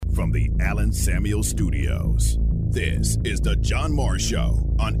from the Allen Samuel Studios, this is the John Morris Show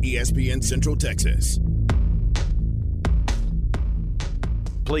on ESPN Central Texas.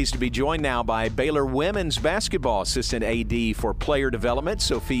 Pleased to be joined now by Baylor women's basketball assistant AD for player development,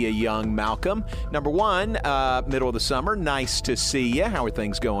 Sophia Young-Malcolm. Number one, middle of the summer. Nice to see you. How are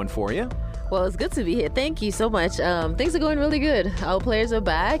things going for you? Well, it's good to be here. Thank you so much. Things are going really good. Our players are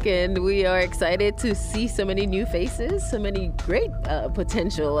back, and we are excited to see so many new faces, so many great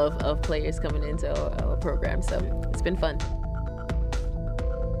potential of players coming into our program. So it's been fun.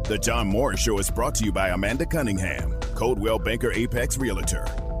 The John Morris Show is brought to you by Amanda Cunningham, Coldwell Banker Apex Realtor,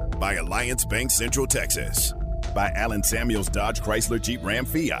 by Alliance Bank Central Texas, by Allen Samuels Dodge Chrysler Jeep Ram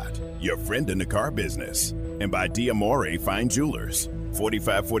Fiat, your friend in the car business, and by D'Amore Fine Jewelers,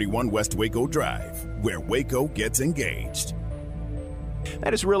 4541 West Waco Drive, where Waco gets engaged.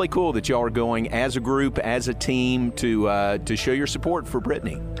 That is really cool that y'all are going as a group, as a team, to show your support for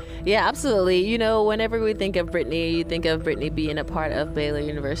Brittany. Yeah, absolutely. You know, whenever we think of Brittany, you think of Brittany being a part of Baylor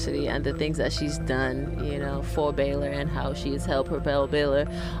University and the things that she's done, you know, for Baylor and how she has helped propel Baylor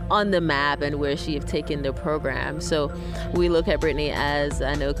on the map and where she has taken the program. So we look at Brittany as,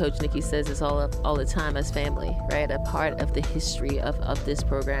 I know Coach Nikki says this all the time, as family, right? A part of the history of this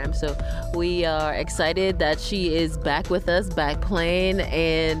program. So we are excited that she is back with us, back playing,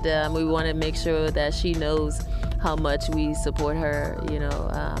 and we want to make sure that she knows how much we support her, you know,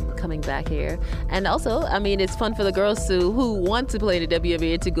 coming back here. And also, I mean, it's fun for the girls who want to play the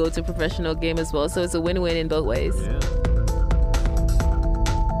WNBA to go to a professional game as well. So it's a win-win in both ways. Yeah.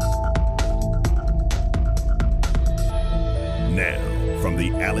 Now, from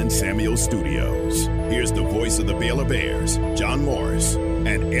the Allen Samuel Studios, here's the voice of the Baylor Bears, John Morris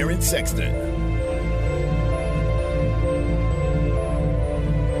and Aaron Sexton.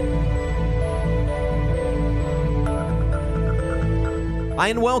 Hi,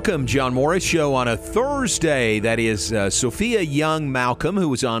 and welcome, John Morris Show on a Thursday. That is Sophia Young-Malcolm, who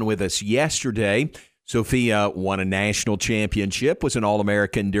was on with us yesterday. Sophia won a national championship, was an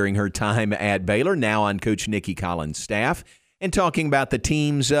All-American during her time at Baylor, now on Coach Nikki Collins' staff, and talking about the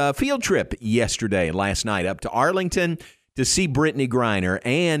team's field trip yesterday and last night up to Arlington to see Brittany Griner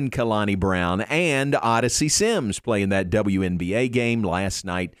and Kalani Brown and Odyssey Sims play in that WNBA game last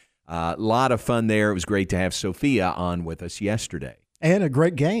night. A lot of fun there. It was great to have Sophia on with us yesterday. And a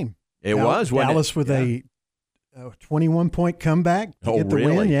great game. It was. Dallas with a 21-point comeback to get the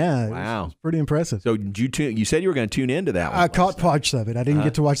win. Yeah, wow. It was pretty impressive. So you said you were going to tune into that one. I caught parts of it. I didn't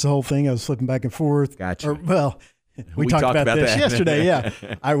get to watch the whole thing. I was flipping back and forth. Gotcha. We talked about this yesterday. Yeah,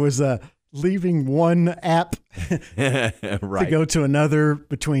 I was leaving one app right. to go to another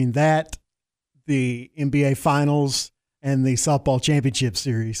between that, the NBA Finals, and the softball championship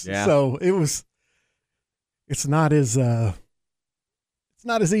series. Yeah. So it's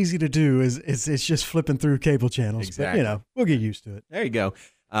not as easy to do as it's just flipping through cable channels. Exactly. But, you know, we'll get used to it. There you go.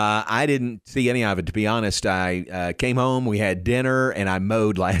 I didn't see any of it, to be honest. I came home, we had dinner, and I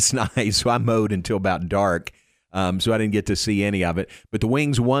mowed last night. So I mowed until about dark. So I didn't get to see any of it. But the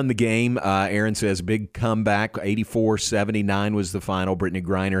Wings won the game. Aaron says big comeback, 84-79 was the final. Brittany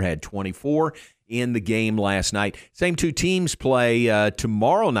Griner had 24 in the game last night. Same two teams play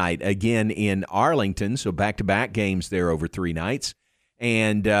tomorrow night again in Arlington. So back-to-back games there over 3 nights.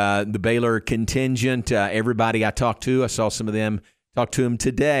 And the Baylor contingent, everybody I talked to, I saw some of them, talked to him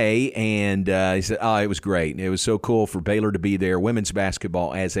today, and he said, it was great. It was so cool for Baylor to be there, women's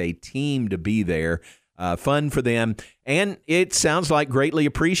basketball as a team to be there. Fun for them. And it sounds like greatly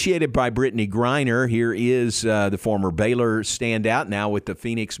appreciated by Brittany Griner. Here is the former Baylor standout, now with the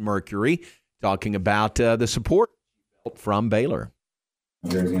Phoenix Mercury, talking about the support from Baylor.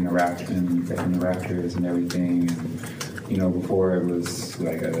 Jersey and the Raptors and everything. And, you know, before it was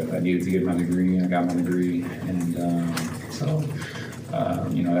like I needed to get my degree, and I got my degree. And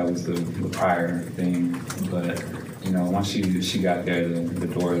you know, that was the prior thing. But, you know, once she got there, the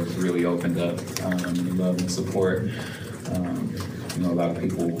doors really opened up. The love and support. You know, a lot of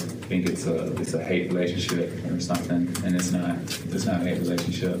people think it's a hate relationship or something, and it's not. It's not a hate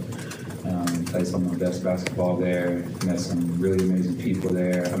relationship. Played some of my best basketball there. Met some really amazing people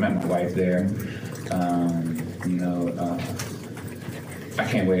there. I met my wife there. You know, I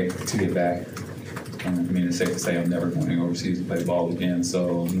can't wait to get back. I mean, it's safe to say I'm never going overseas to play ball again.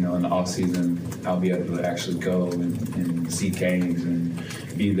 So, you know, in the off season, I'll be able to actually go and see games and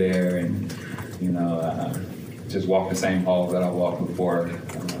be there, and you know, just walk the same halls that I walked before.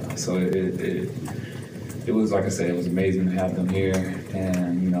 So it was, like I said, it was amazing to have them here.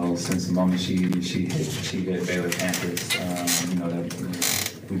 And you know, since the moment she hit Baylor campus, you know,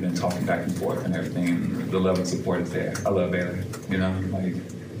 we've been talking back and forth and everything. And the love and support is there. I love Baylor. You know, like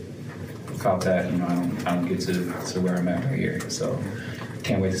without that, I don't get to where I'm at right here. So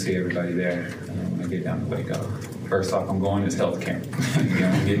can't wait to see everybody there when I get down to Waco. First off, I'm going to health camp.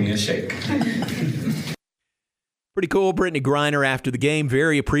 Give me a shake. Pretty cool. Brittney Griner after the game,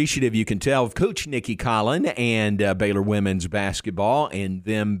 very appreciative, you can tell, of Coach Nicki Collen and Baylor women's basketball and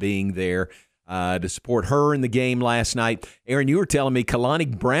them being there to support her in the game last night. Aaron, you were telling me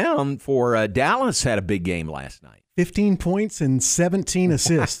Kalani Brown for Dallas had a big game last night. 15 points and 17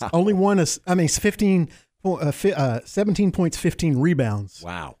 assists. Wow. Only one, 17 points, 15 rebounds.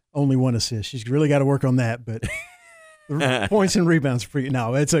 Wow. Only one assist. She's really got to work on that, but points and rebounds for you.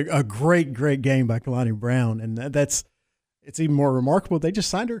 No, it's a great game by Kalani Brown, and it's even more remarkable. They just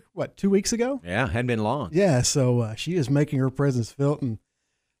signed her, 2 weeks ago? Yeah, hadn't been long. Yeah, so she is making her presence felt and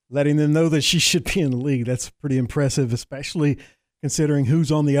letting them know that she should be in the league. That's pretty impressive, especially considering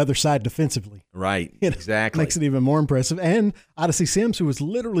who's on the other side defensively. Right, exactly. Makes it even more impressive. And Odyssey Sims, who was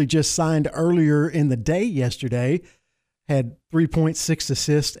literally just signed earlier in the day yesterday, had 3 points, 6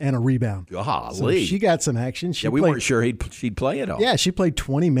 assists, and a rebound. Golly. So she got some action. We weren't sure she'd play at all. Yeah, she played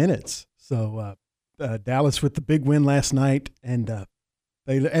 20 minutes. So Dallas with the big win last night, and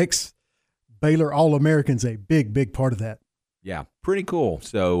Baylor All-Americans, a big part of that. Yeah, pretty cool.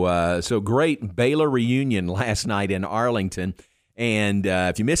 So great Baylor reunion last night in Arlington. And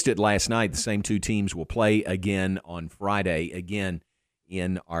if you missed it last night, the same two teams will play again on Friday, again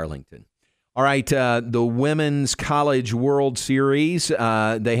in Arlington. All right, the Women's College World Series,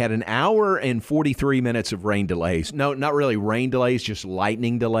 they had an hour and 43 minutes of rain delays. No, not really rain delays, just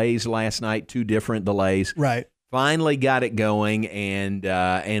lightning delays last night, 2 different delays. Right. Finally got it going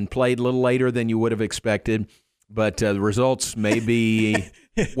and played a little later than you would have expected, but the results may be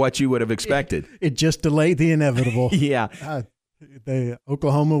what you would have expected. It just delayed the inevitable. Yeah.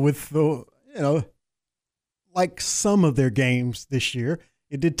 Oklahoma with, like some of their games this year,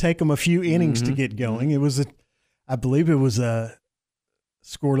 it did take them a few innings to get going. It was, I believe it was a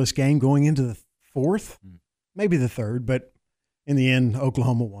scoreless game going into the 4th, maybe the 3rd, but in the end,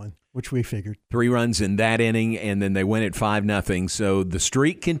 Oklahoma won, which we figured. 3 runs in that inning, and then they win at 5-0. So the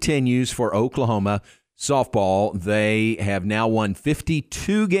streak continues for Oklahoma softball. They have now won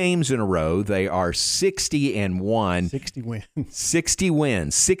 52 games in a row. They are 60-1. 60 wins. 60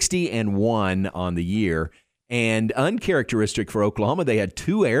 wins, 60-1 on the year. And uncharacteristic for Oklahoma, they had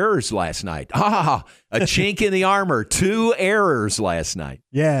 2 errors last night. A chink in the armor. 2 errors last night.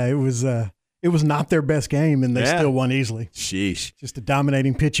 Yeah, it was not their best game, and they still won easily. Sheesh. Just a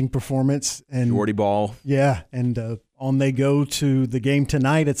dominating pitching performance. And shorty ball. Yeah, and on they go to the game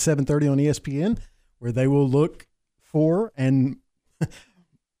tonight at 7:30 on ESPN, where they will look for and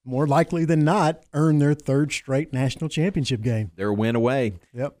more likely than not earn their 3rd straight national championship game. They're a win away.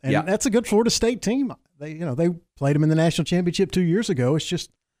 Yep, and that's a good Florida State team. They played them in the national championship 2 years ago. It's just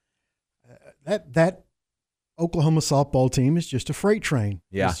that Oklahoma softball team is just a freight train.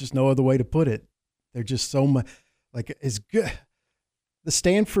 Yeah. There's just no other way to put it. They're just so much as good. The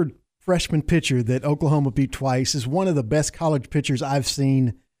Stanford freshman pitcher that Oklahoma beat twice is one of the best college pitchers I've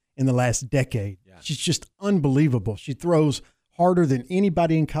seen in the last decade. Yeah. She's just unbelievable. She throws harder than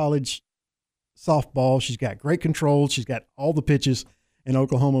anybody in college softball. She's got great control. She's got all the pitches. And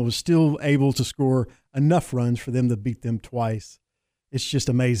Oklahoma was still able to score enough runs for them to beat them twice. It's just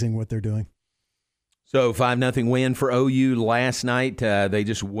amazing what they're doing. So 5-0 win for OU last night. They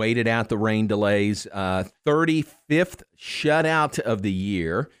just waited out the rain delays. 35th shutout of the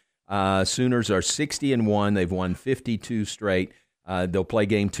year. Sooners are 60-1. They've won 52 straight. They'll play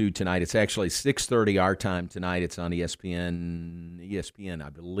game 2 tonight. It's actually 6:30 our time tonight. It's on ESPN, I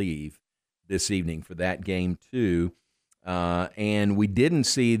believe, this evening for that game 2. And we didn't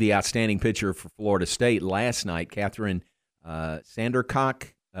see the outstanding pitcher for Florida State last night. Catherine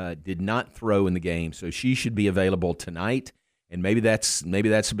Sandercock did not throw in the game, so she should be available tonight. And maybe that's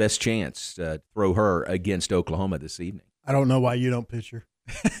the best chance to throw her against Oklahoma this evening. I don't know why you don't pitch her.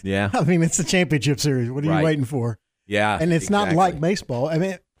 Yeah, I mean, it's the championship series. What are you waiting for? Yeah, and it's not like baseball. I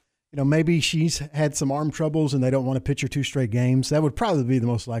mean, maybe she's had some arm troubles and they don't want to pitch her 2 straight games. That would probably be the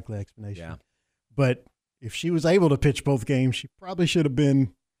most likely explanation. Yeah, but if she was able to pitch both games, she probably should have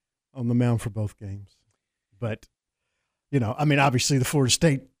been on the mound for both games. But, obviously the Florida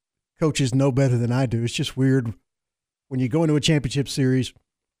State coaches know better than I do. It's just weird when you go into a championship series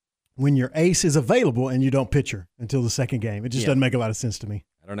when your ace is available and you don't pitch her until the second game. It just doesn't make a lot of sense to me.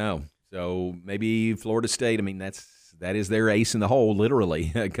 I don't know. So maybe Florida State, that is their ace in the hole,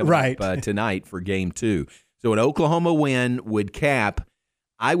 literally, coming up tonight for game 2. So an Oklahoma win would cap,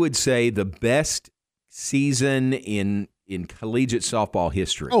 I would say, the best season in collegiate softball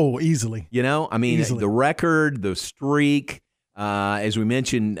history. Oh, easily. Easily. The record, the streak, As we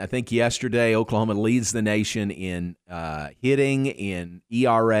mentioned, I think yesterday, Oklahoma leads the nation in hitting, in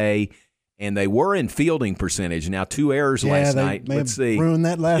ERA, and they were in fielding percentage. Now, 2 errors last night. Let's see. Ruined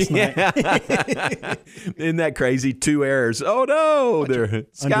that last night. Isn't that crazy? 2 errors. Oh, no. They're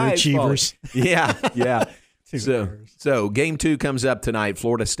underachievers. Yeah. So Game 2 comes up tonight.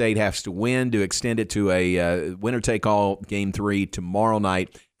 Florida State has to win to extend it to a winner-take-all Game 3 tomorrow night.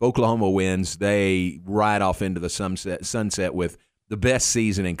 If Oklahoma wins, they ride off into the sunset with the best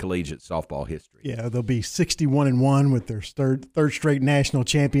season in collegiate softball history. Yeah, they'll be 61-1 with their third straight national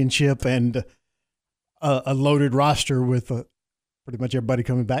championship and a loaded roster with pretty much everybody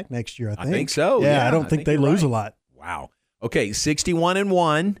coming back next year, I think. I think so. Yeah, I don't think they lose a lot. Wow. Okay,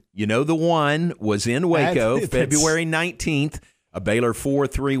 61-1. You know the one was in Waco, February 19th. A Baylor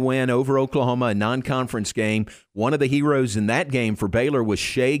 4-3 win over Oklahoma, a non-conference game. One of the heroes in that game for Baylor was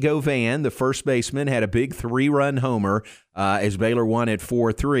Shea Govan, the first baseman, had a big 3-run homer as Baylor won at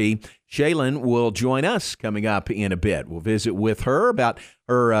 4-3. Shaylin will join us coming up in a bit. We'll visit with her about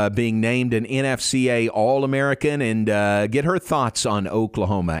her being named an NFCA All-American and get her thoughts on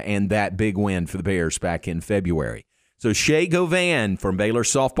Oklahoma and that big win for the Bears back in February. So Shea Govan from Baylor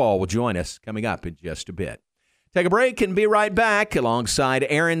softball will join us coming up in just a bit. Take a break and be right back alongside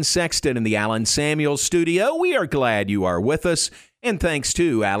Aaron Sexton in the Allen Samuels studio. We are glad you are with us. And thanks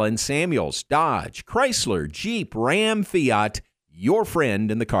to Allen Samuels, Dodge, Chrysler, Jeep, Ram, Fiat, your friend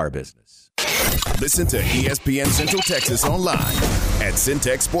in the car business. Listen to ESPN Central Texas online at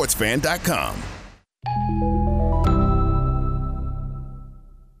syntechsportsfan.com.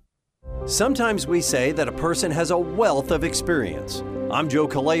 Sometimes we say that a person has a wealth of experience. I'm Joe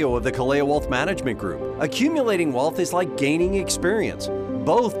Kaleo of the Kaleo Wealth Management Group. Accumulating wealth is like gaining experience.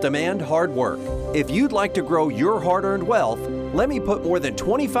 Both demand hard work. If you'd like to grow your hard-earned wealth, let me put more than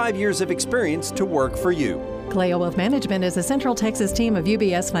 25 years of experience to work for you. Kaleo Wealth Management is a Central Texas team of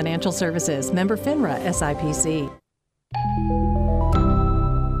UBS Financial Services, member FINRA SIPC.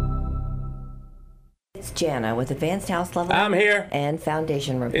 It's Jana with Advanced House Level. I'm here. And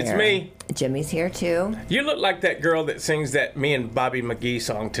Foundation Repair. It's me. Jimmy's here too. You look like that girl that sings that Me and Bobby McGee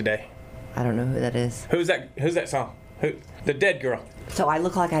song today. I don't know who that is. Who's that song? Who? The dead girl. So I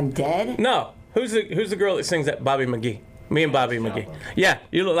look like I'm dead? No. Who's the girl that sings that Bobby McGee? Me and Bobby McGee. Yeah,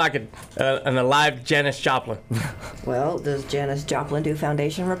 you look like an alive Janis Joplin. Well, does Janis Joplin do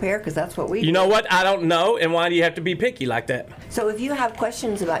foundation repair? Because that's what we do. You know what? I don't know. And why do you have to be picky like that? So if you have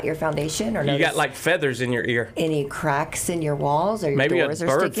questions about your foundation or you got like feathers in your ear, any cracks in your walls or your maybe doors a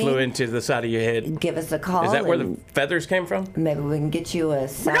are bird sticking, flew into the side of your head. Give us a call. Is that where the feathers came from? Maybe we can get you a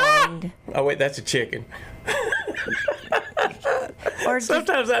sound. Oh wait, that's a chicken. Or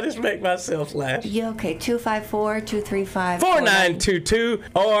sometimes I just make myself laugh. Yeah, okay. 254-235-4922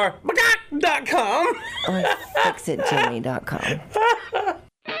 or magok.com or fixitjimmy.com.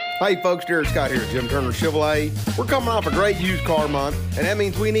 Hey folks, Jared Scott here at Jim Turner Chevrolet. We're coming off a great used car month, and that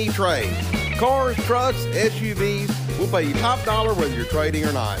means we need trades. Cars, trucks, SUVs, we'll pay you top dollar whether you're trading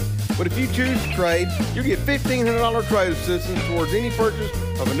or not. But if you choose to trade, you'll get $1,500 trade assistance towards any purchase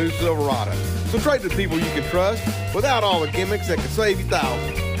of a new Silverado. So trade with people you can trust without all the gimmicks that can save you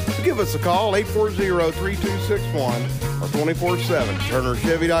thousands. So give us a call, 840-3261 or 24/7 at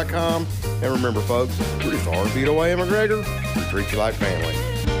turnerchevy.com. And remember, folks, we're just hard feet away in McGregor. We treat you like family.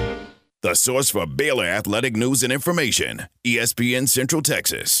 The source for Baylor athletic news and information, ESPN Central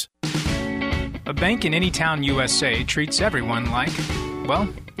Texas. A bank in any town USA treats everyone like, well,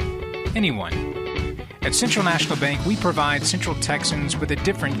 anyone. At Central National Bank, we provide Central Texans with a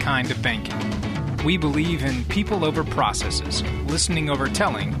different kind of banking. We believe in people over processes, listening over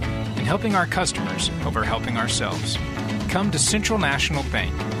telling, and helping our customers over helping ourselves. Come to Central National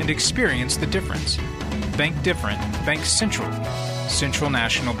Bank and experience the difference. Bank different. Bank Central. Central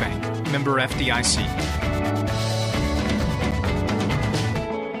National Bank. Member FDIC.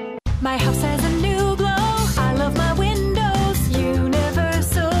 My house has a new glow. I love my windows.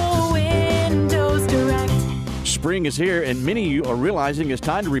 Universal Windows Direct. Spring is here, and many of you are realizing it's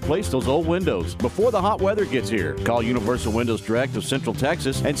time to replace those old windows before the hot weather gets here. Call Universal Windows Direct of Central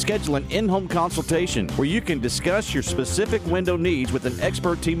Texas and schedule an in-home consultation where you can discuss your specific window needs with an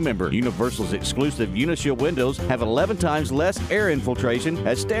expert team member. Universal's exclusive Unishield windows have 11 times less air infiltration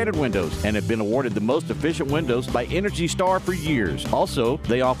as standard windows and have been awarded the most efficient windows by Energy Star for years. Also,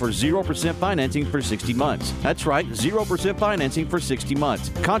 they offer 0% financing for 60 months. That's right, 0% financing for 60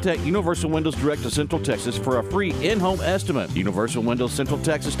 months. Contact Universal Windows Direct of Central Texas for a free in-home estimate.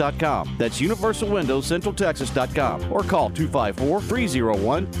 UniversalWindowsCentralTexas.com. That's UniversalWindowsCentralTexas.com. Or call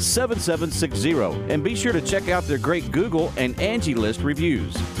 254-301-7760. And be sure to check out their great Google and Angie List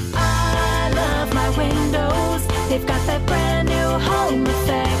reviews. I love my windows. They've got that brand new home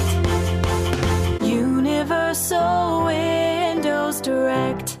effect. Universal Windows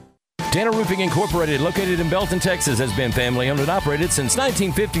Direct. Tanner Roofing Incorporated, located in Belton, Texas, has been family-owned and operated since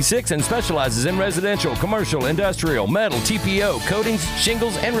 1956 and specializes in residential, commercial, industrial, metal, TPO, coatings,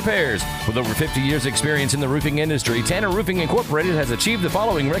 shingles, and repairs. With over 50 years' experience in the roofing industry, Tanner Roofing Incorporated has achieved the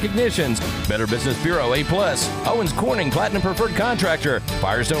following recognitions: Better Business Bureau A+, Owens Corning Platinum Preferred Contractor,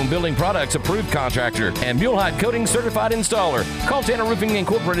 Firestone Building Products Approved Contractor, and Muleheit Coating Certified Installer. Call Tanner Roofing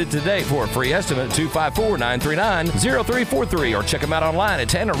Incorporated today for a free estimate at 254-939-0343 or check them out online at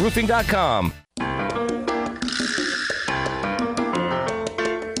tannerroofing.com. Back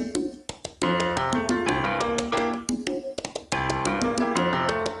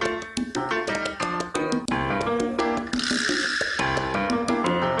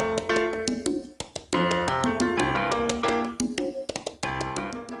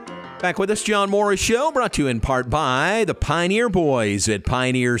with us, John Morris Show, brought to you in part by the Pioneer Boys at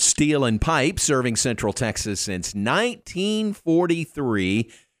Pioneer Steel and Pipe, serving Central Texas since 1943.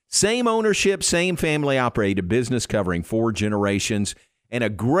 Same ownership, same family-operated business covering 4 generations, and a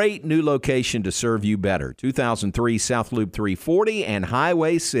great new location to serve you better. 2003 South Loop 340 and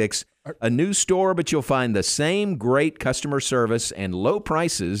Highway 6. A new store, but you'll find the same great customer service and low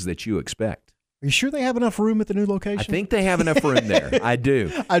prices that you expect. Are you sure they have enough room at the new location? I think they have enough room there. I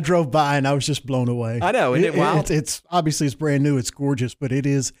do. I drove by and I was just blown away. I know. Isn't it wild? It's obviously it's brand new. It's gorgeous, but it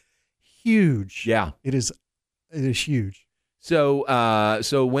is huge. Yeah. It is huge.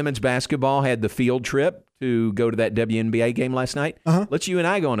 So women's basketball had the field trip to go to that WNBA game last night. Let's you and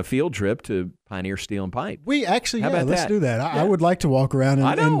I go on a field trip to Pioneer Steel and Pipe. We actually, let's do that. I would like to walk around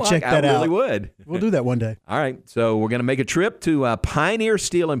and check that out. I really would. We'll do that one day. All right. So we're going to make a trip to Pioneer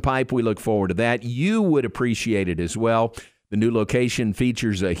Steel and Pipe. We look forward to that. You would appreciate it as well. The new location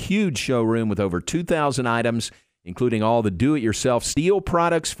features a huge showroom with over 2,000 items, including all the do-it-yourself steel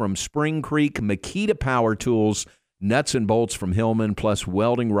products from Spring Creek, Makita Power Tools, nuts and bolts from Hillman, plus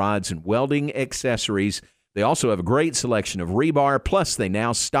welding rods and welding accessories. They also have a great selection of rebar, plus they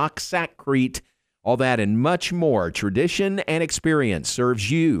now stock Sackcrete. All that and much more. Tradition and experience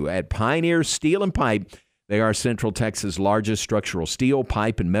serves you at Pioneer Steel and Pipe. They are Central Texas' largest structural steel,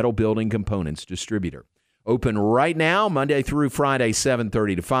 pipe, and metal building components distributor. Open right now, Monday through Friday,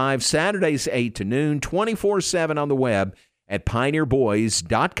 7:30 to 5, Saturdays 8 to noon, 24/7 on the web at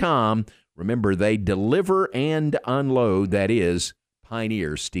pioneerboys.com. Remember, they deliver and unload. That is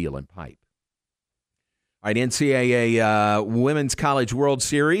Pioneer Steel and Pipe. All right, NCAA Women's College World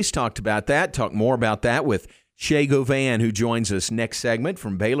Series, talked about that. Talk more about that with Shay Govan, who joins us next segment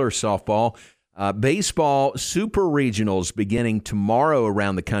from Baylor softball. Baseball Super Regionals beginning tomorrow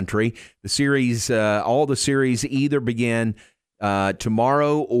around the country. The series, all the series either begin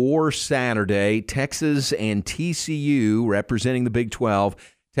tomorrow or Saturday. Texas and TCU representing the Big 12.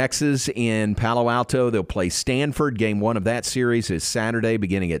 Texas in Palo Alto, they'll play Stanford. Game 1 of that series is Saturday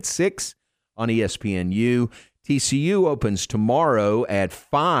beginning at 6 on ESPNU. TCU opens tomorrow at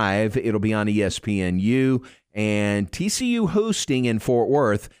 5. It'll be on ESPNU. And TCU hosting in Fort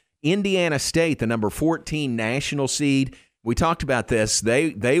Worth, Indiana State, the number 14 national seed. We talked about this.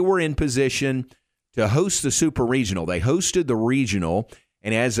 They were in position to host the Super Regional. They hosted the Regional.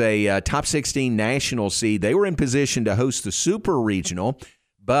 And as a top 16 national seed, they were in position to host the Super Regional.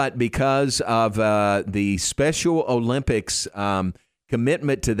 But because of the Special Olympics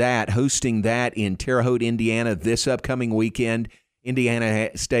commitment to that, hosting that in Terre Haute, Indiana this upcoming weekend,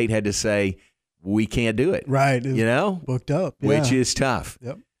 Indiana State had to say, we can't do it. Right. You know? Booked up. Which is tough.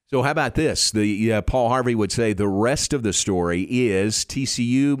 Yep. So how about this? Paul Harvey would say the rest of the story is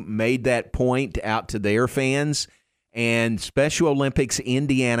TCU made that point out to their fans, and Special Olympics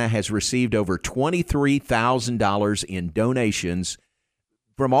Indiana has received over $23,000 in donations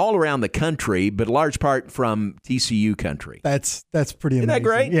from all around the country, but a large part from TCU country. That's pretty amazing. Isn't that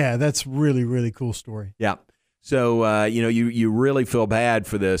great? Yeah, that's really, really cool story. Yeah. So, you really feel bad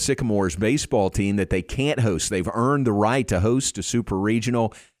for the Sycamores baseball team that they can't host. They've earned the right to host a Super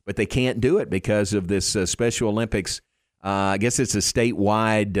Regional, but they can't do it because of this Special Olympics. I guess it's a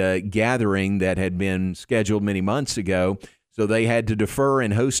statewide gathering that had been scheduled many months ago. So they had to defer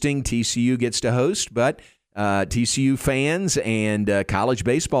in hosting. TCU gets to host, but TCU fans and college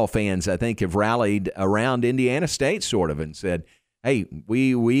baseball fans, I think, have rallied around Indiana State sort of and said, hey,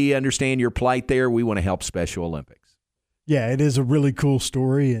 we understand your plight there. We want to help Special Olympics. Yeah, it is a really cool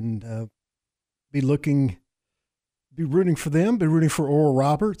story, and be rooting for them, be rooting for Oral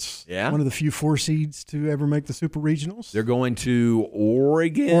Roberts, one of the few 4 seeds to ever make the Super Regionals. They're going to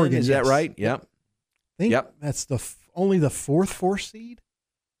Oregon is that right? Yep. I think that's only the 4th seed.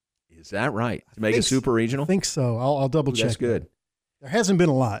 Is that right? To make a Super Regional? I think so. I'll double check. That's good. There hasn't been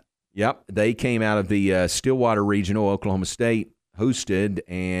a lot. Yep, they came out of the Stillwater Regional. Oklahoma State hosted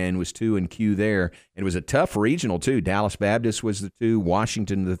and was 2 in Q there. And it was a tough regional, too. Dallas Baptist was the 2,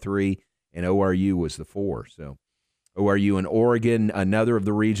 Washington the 3, and ORU was the 4. So ORU and Oregon, another of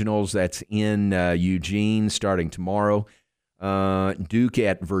the regionals that's in Eugene starting tomorrow. Duke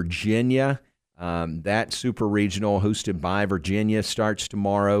at Virginia. That super regional hosted by Virginia starts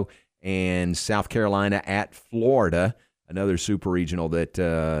tomorrow. And South Carolina at Florida, another super regional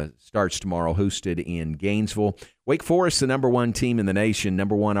that starts tomorrow, hosted in Gainesville. Wake Forest, the number 1 team in the nation,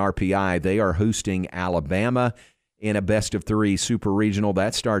 number 1 RPI. They are hosting Alabama in a best-of-3 super regional.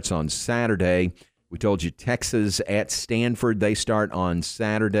 That starts on Saturday. We told you Texas at Stanford. They start on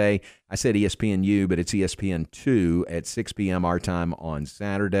Saturday. I said ESPNU, but it's ESPN2 at 6 p.m. our time on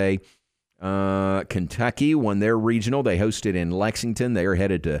Saturday. Kentucky won their regional. They hosted in Lexington. They are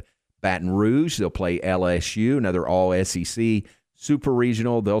headed to Baton Rouge. They'll play LSU, another all-SEC super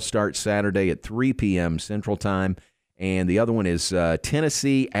regional. They'll start Saturday at 3 p.m. Central Time. And the other one is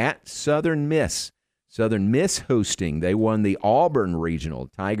Tennessee at Southern Miss. Southern Miss hosting. They won the Auburn regional.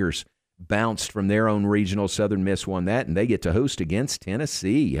 Tigers bounced from their own regional. Southern Miss won that, and they get to host against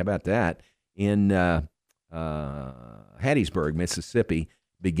Tennessee. How about that? In Hattiesburg, Mississippi,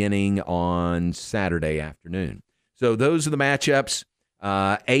 beginning on Saturday afternoon. So those are the matchups.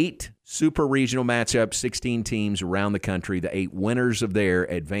 8 super regional matchups, 16 teams around the country. The 8 winners of there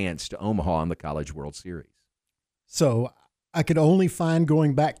advance to Omaha in the College World Series. So I could only find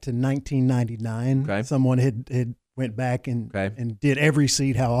going back to 1999. Okay. Someone had went back and did every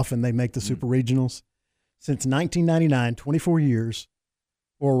seed, how often they make the super regionals. Since 1999, 24 years,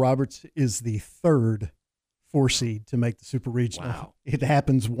 Oral Roberts is the 3rd 4 seed to make the super regional. Wow. It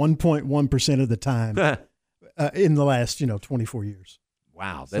happens 1.1% of the time in the last 24 years.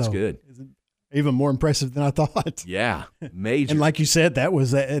 Wow, that's good. Even more impressive than I thought. Yeah, major. And like you said, that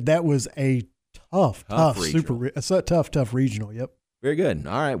was a tough regional. tough regional. Yep. Very good.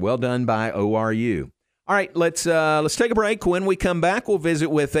 All right, well done by ORU. All right, let's take a break. When we come back, we'll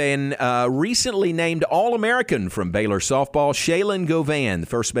visit with an recently named All-American from Baylor softball, Shaylin Govan, the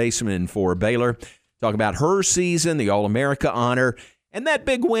first baseman for Baylor. Talk about her season, the All-America honor, and that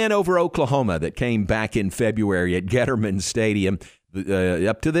big win over Oklahoma that came back in February at Getterman Stadium.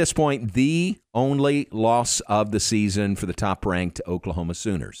 Up to this point, the only loss of the season for the top-ranked Oklahoma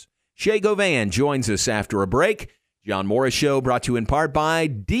Sooners. Shay Govan joins us after a break. John Morris Show brought to you in part by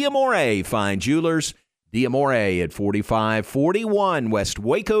Diamore Fine Jewelers. Diamore at 4541 West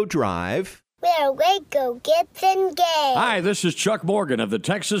Waco Drive. Where Waco gets engaged. Hi, this is Chuck Morgan of the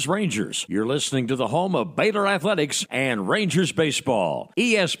Texas Rangers. You're listening to the home of Baylor Athletics and Rangers Baseball.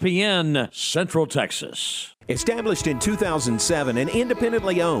 ESPN Central Texas. Established in 2007 and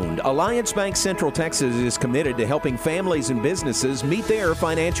independently owned, Alliance Bank Central Texas is committed to helping families and businesses meet their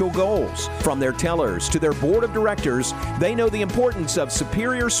financial goals. From their tellers to their board of directors, they know the importance of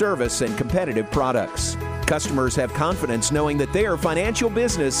superior service and competitive products. Customers have confidence knowing that their financial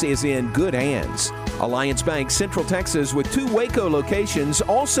business is in good hands. Alliance Bank Central Texas with 2 Waco locations,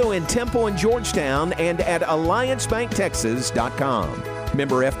 also in Temple and Georgetown, and at alliancebanktexas.com.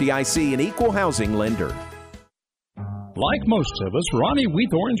 Member FDIC, an equal housing lender. Like most of us, Ronnie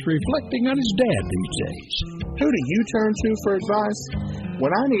Weathorn's reflecting on his dad these days. Who do you turn to for advice? When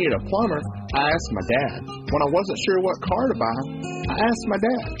I needed a plumber, I asked my dad. When I wasn't sure what car to buy, I asked my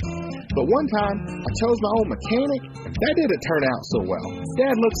dad. But one time, I chose my own mechanic, and that didn't turn out so well.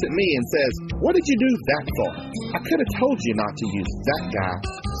 Dad looks at me and says, "What did you do that for?" I could have told you not to use that guy.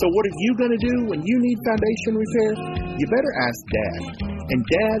 So what are you going to do when you need foundation repair? You better ask Dad. And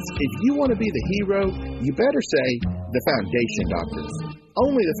dads, if you want to be the hero, you better say, the Foundation Doctor.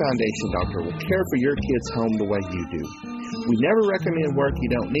 Only the Foundation Doctor will care for your kid's home the way you do. We never recommend work you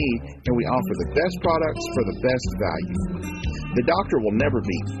don't need, and we offer the best products for the best value. The doctor will never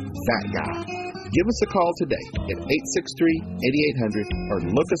be that guy. Give us a call today at 863-8800 or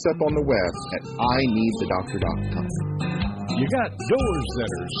look us up on the web at ineedthedoctor.com. You got doors that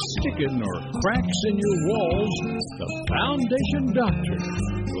are sticking or cracks in your walls? The Foundation Doctor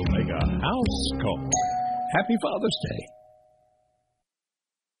will make a house call. Happy Father's Day.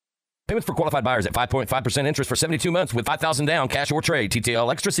 Payments for qualified buyers at 5.5% interest for 72 months with $5,000 down, cash or trade. TTL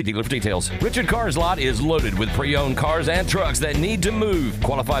Extra. See dealer for details. Richard Carr's lot is loaded with pre-owned cars and trucks that need to move.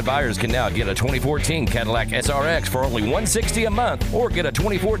 Qualified buyers can now get a 2014 Cadillac SRX for only $160 a month, or get a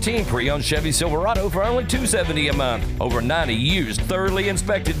 2014 pre-owned Chevy Silverado for only $270 a month. Over 90 used, thoroughly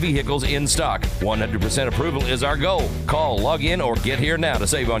inspected vehicles in stock. 100% approval is our goal. Call, log in, or get here now to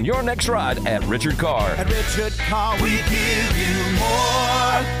save on your next ride at Richard Carr. At Richard Carr, we give you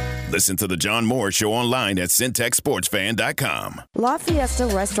more. Listen to The John Moore Show online at syntechsportsfan.com. La Fiesta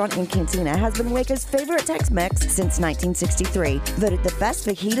Restaurant and Cantina has been Waco's favorite Tex-Mex since 1963. Voted the best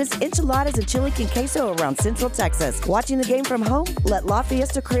fajitas, enchiladas, and chili con queso around Central Texas. Watching the game from home? Let La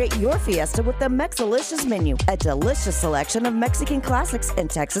Fiesta create your fiesta with the Mexalicious menu, a delicious selection of Mexican classics and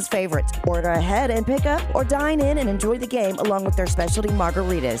Texas favorites. Order ahead and pick up, or dine in and enjoy the game along with their specialty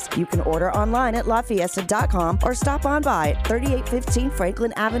margaritas. You can order online at lafiesta.com or stop on by at 3815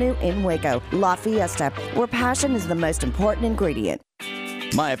 Franklin Avenue in Waco. La Fiesta, where passion is the most important ingredient.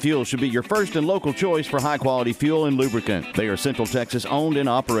 Maya Fuel should be your first and local choice for high-quality fuel and lubricant. They are Central Texas owned and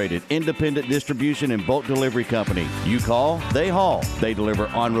operated, independent distribution and bulk delivery company. You call, they haul. They deliver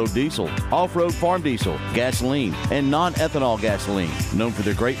on-road diesel, off-road farm diesel, gasoline, and non-ethanol gasoline. Known for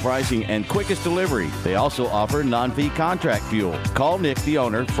their great pricing and quickest delivery, they also offer non-fee contract fuel. Call Nick, the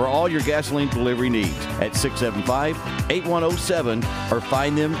owner, for all your gasoline delivery needs at 675-8107 or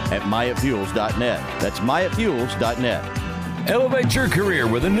find them at MyaFuels.net. That's MyaFuels.net. Elevate your career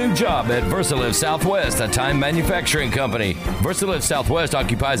with a new job at Versalift Southwest, a time manufacturing company. Versalift Southwest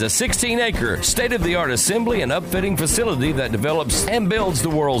occupies a 16-acre, state-of-the-art assembly and upfitting facility that develops and builds the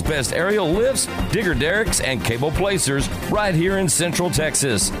world's best aerial lifts, digger derricks, and cable placers right here in Central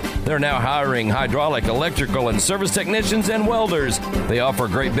Texas. They're now hiring hydraulic, electrical, and service technicians and welders. They offer a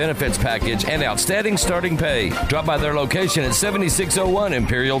great benefits package and outstanding starting pay. Drop by their location at 7601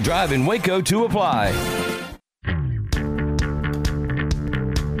 Imperial Drive in Waco to apply.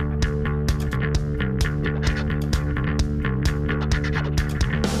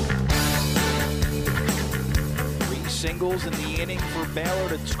 Singles in the inning for Baylor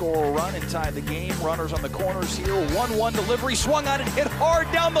to score a run and tie the game. Runners on the corners here. 1-1 delivery. Swung on and hit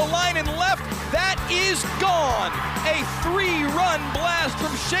hard down the line and left. That is gone. A 3-run blast from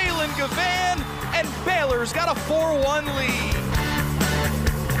Shaylin Gavan, and Baylor's got a 4-1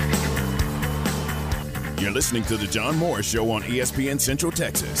 lead. You're listening to The John Moore Show on ESPN Central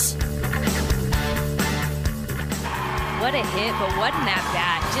Texas. What a hit, but what an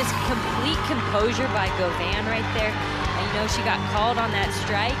at-bat. Just complete composure by Gavan right there. And you know, she got called on that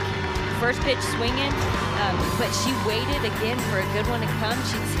strike. First pitch swinging, but she waited again for a good one to come.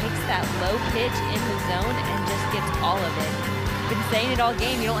 She takes that low pitch in the zone and just gets all of it. Been saying it all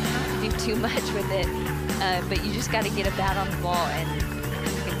game, you don't have to do too much with it, but you just got to get a bat on the ball, and you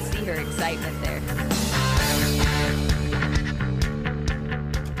can see her excitement there.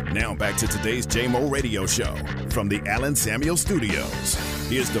 Now back to today's JMO Radio Show from the Allen Samuel Studios.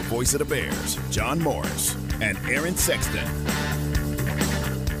 Here's the voice of the Bears, John Morris and Aaron Sexton.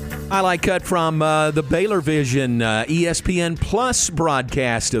 Highlight cut from the Baylor Vision ESPN Plus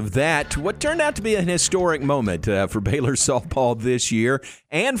broadcast of that. What turned out to be an historic moment for Baylor softball this year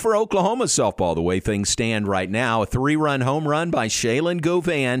and for Oklahoma softball, the way things stand right now. A 3-run home run by Shaylin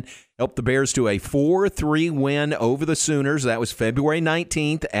Gavan helped the Bears to a 4-3 win over the Sooners. That was February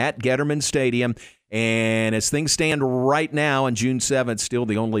 19th at Getterman Stadium. And as things stand right now on June 7th, still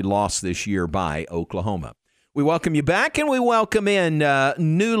the only loss this year by Oklahoma. We welcome you back, and we welcome in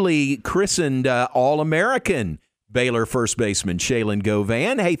newly christened All-American Baylor first baseman Shaylin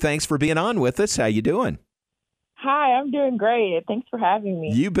Gavan. Hey, thanks for being on with us. How you doing? Hi, I'm doing great. Thanks for having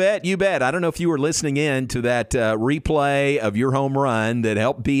me. You bet, you bet. I don't know if you were listening in to that replay of your home run that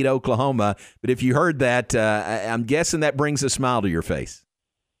helped beat Oklahoma, but if you heard that, I'm guessing that brings a smile to your face.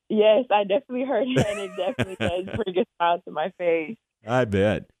 Yes, I definitely heard it, and it definitely does bring a smile to my face. I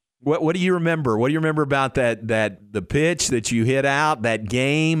bet. What do you remember? What do you remember about that the pitch that you hit out, that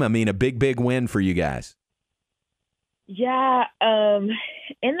game? I mean, a big win for you guys. Yeah,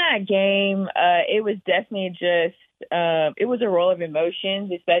 in that game, it was definitely just it was a roll of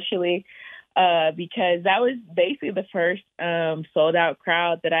emotions, especially because that was basically the first sold-out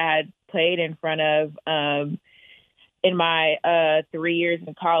crowd that I had played in front of in my 3 years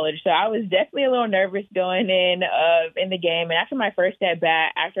in college. So I was definitely a little nervous going in the game. And after my first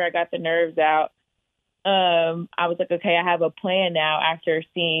at-bat, after I got the nerves out, I was like, okay, I have a plan now after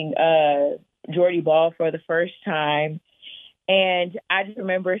seeing Jordy ball for the first time. And I just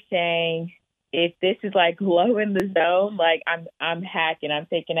remember saying, if this is like low in the zone, like I'm hacking, I'm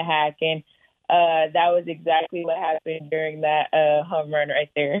taking a hack. And that was exactly what happened during that home run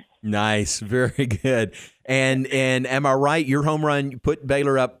right there. Nice. Very good. And am I right? Your home run, you put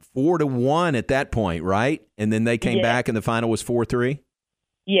Baylor up 4-1 at that point, right? And then they came back and the final was 4-3?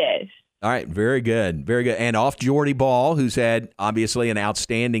 Yes. All right. Very good. Very good. And off Jordy Ball, who's had obviously an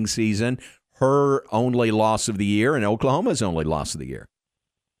outstanding season, her only loss of the year and Oklahoma's only loss of the year.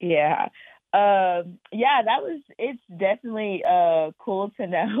 Yeah. It's definitely cool to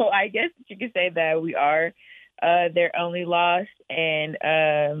know. I guess you could say that we are their only loss. And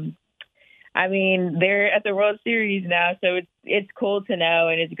I mean, they're at the World Series now, so it's cool to know,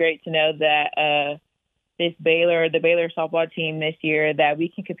 and it's great to know that the Baylor softball team this year, that we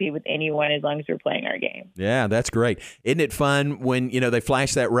can compete with anyone as long as we're playing our game. Yeah, that's great. Isn't it fun when, they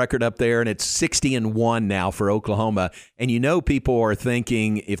flash that record up there and it's 60-1 now for Oklahoma, and people are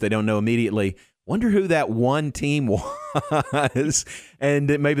thinking, if they don't know immediately, wonder who that one team was,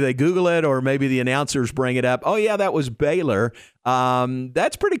 and maybe they Google it, or maybe the announcers bring it up. Oh, yeah, that was Baylor.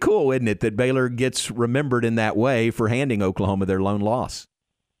 That's pretty cool, isn't it, that Baylor gets remembered in that way for handing Oklahoma their lone loss?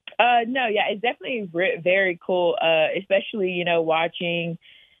 No, yeah, it's definitely very cool, especially, watching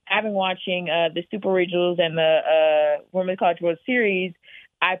the Super Regionals and the Women's College World Series.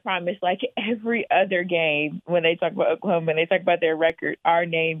 I promise, like every other game, when they talk about Oklahoma and they talk about their record, our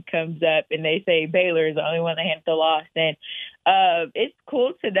name comes up and they say Baylor is the only one that handed the loss. And it's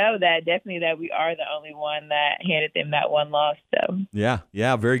cool to know that we are the only one that handed them that one loss. So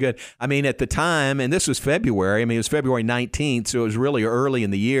yeah, very good. I mean, at the time, and this was February. I mean, it was February 19th, so it was really early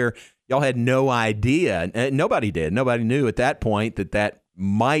in the year. Y'all had no idea. Nobody did. Nobody knew at that point that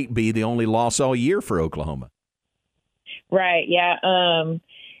might be the only loss all year for Oklahoma. Right. Yeah.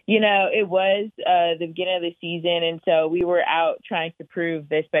 It was the beginning of the season, and so we were out trying to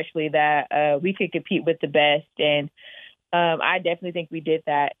prove, especially that we could compete with the best, and I definitely think we did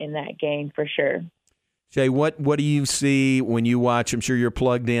that in that game for sure. Shay, what do you see when you watch? I'm sure you're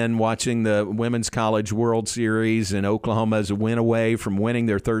plugged in watching the Women's College World Series, and Oklahoma is a win away from winning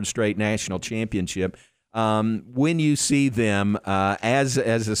their third straight national championship. When you see them as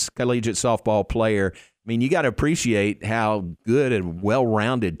a collegiate softball player, I mean, you got to appreciate how good and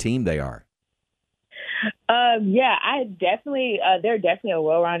well-rounded team they are. Yeah, they're definitely a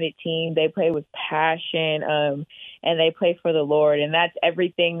well-rounded team. They play with passion, and they play for the Lord. And that's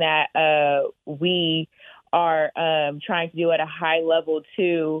everything that we are trying to do at a high level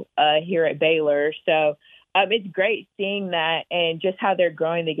too here at Baylor. So it's great seeing that, and just how they're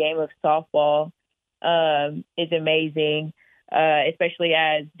growing the game of softball is amazing, especially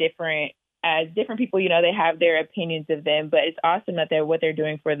as different people, they have their opinions of them, but it's awesome that what they're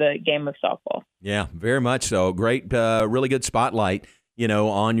doing for the game of softball. Yeah, very much so. Great, really good spotlight,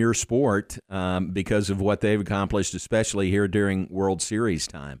 on your sport because of what they've accomplished, especially here during World Series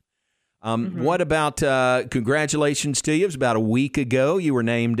time. What about congratulations to you? It was about a week ago. You were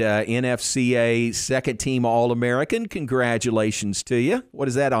named NFCA second team All-American. Congratulations to you. What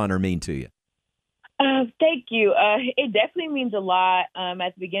does that honor mean to you? Thank you. It definitely means a lot at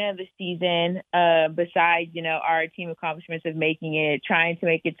the beginning of the season, besides, our team accomplishments of trying to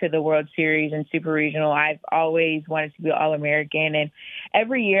make it to the World Series and Super Regional. I've always wanted to be All-American, and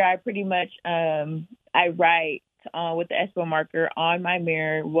every year I pretty much I write with the Espo marker on my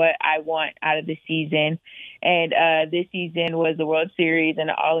mirror what I want out of the season. And this season was the World Series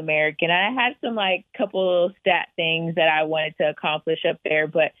and All-American. And I had some couple stat things that I wanted to accomplish up there,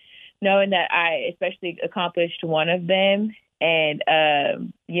 but knowing that I especially accomplished one of them and,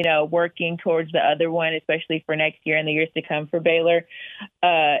 working towards the other one, especially for next year and the years to come for Baylor,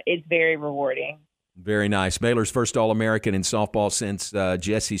 it's very rewarding. Very nice. Baylor's first All-American in softball since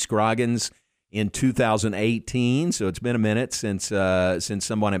Jesse Scroggins in 2018. So it's been a minute since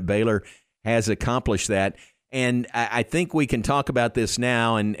someone at Baylor has accomplished that. And I think we can talk about this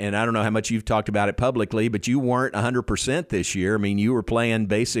now, and I don't know how much you've talked about it publicly, but you weren't 100% this year. I mean, you were playing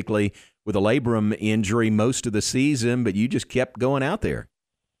basically with a labrum injury most of the season, but you just kept going out there.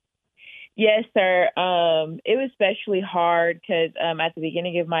 Yes, sir. It was especially hard because at the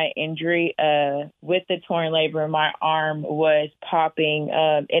beginning of my injury, with the torn labrum, my arm was popping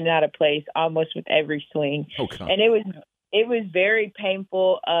in and out of place almost with every swing. And it was very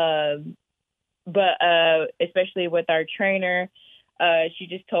painful. But especially with our trainer, she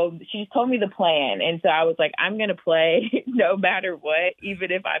just told me the plan, and so I was like, I'm gonna play no matter what,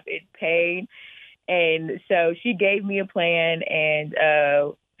 even if I'm in pain. And so she gave me a plan, and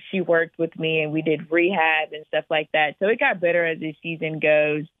she worked with me, and we did rehab and stuff like that. So it got better as the season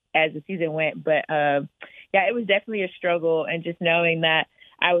went. But yeah, it was definitely a struggle, and just knowing that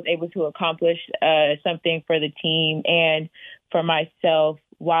I was able to accomplish something for the team and for myself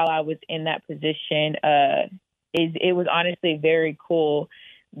while I was in that position, it was honestly very cool,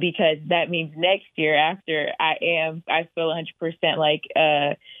 because that means next year after I feel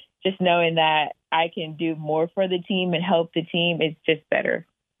 100% just knowing that I can do more for the team and help the team is just better.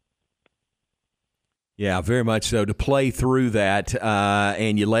 Yeah, very much so. To play through that,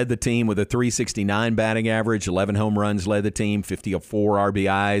 and you led the team with a .369 batting average, 11 home runs led the team, 54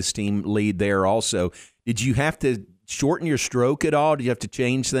 RBIs, team lead there also. Did you have to shorten your stroke at all? Did you have to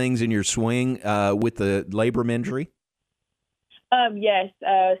change things in your swing with the labrum injury? Yes.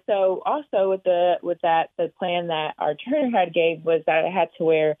 So also with that, the plan that our trainer had gave was that I had to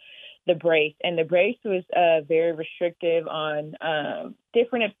wear the brace, and the brace was very restrictive on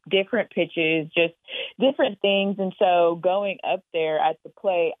different pitches, just different things. And so going up there at the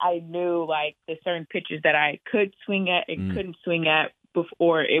plate, I knew like the certain pitches that I could swing at and couldn't swing at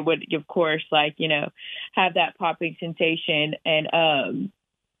before it would, of course, like, you know, have that popping sensation. And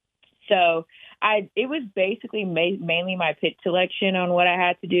so it was basically mainly my pitch selection on what I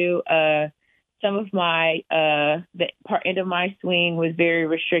had to do. Some of my the end of my swing was very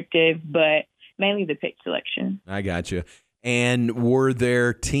restrictive, but mainly the pitch selection. I got you. And were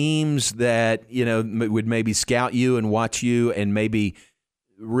there teams that, you know, would maybe scout you and watch you and maybe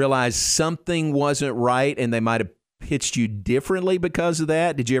realize something wasn't right and they might have pitched you differently because of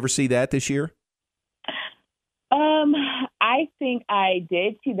that? Did you ever see that this year? I think I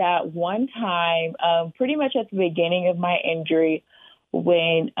did see that one time, pretty much at the beginning of my injury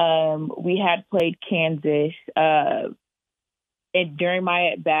when we had played Kansas. And during my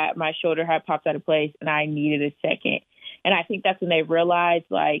at-bat, my shoulder had popped out of place and I needed a second. And I think that's when they realized,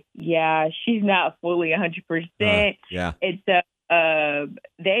 like, yeah, she's not fully 100%. Yeah. And so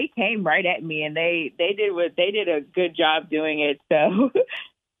they came right at me, and they did a good job doing it. So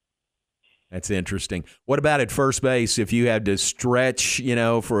that's interesting. What about at first base? If you had to stretch, you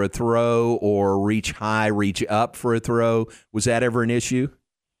know, for a throw or reach high, reach up for a throw, was that ever an issue?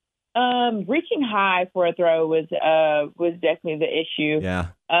 Reaching high for a throw was definitely the issue. Yeah.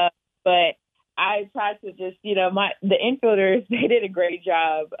 But I tried to just, you know, the infielders, they did a great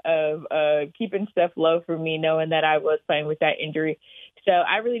job of keeping stuff low for me, knowing that I was playing with that injury. So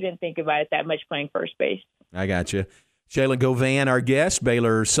I really didn't think about it that much playing first base. I got you. Shaylin Govan, our guest,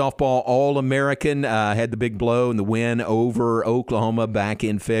 Baylor softball All-American, had the big blow in the win over Oklahoma back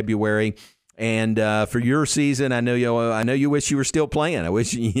in February. And for your season, I know you wish you were still playing. I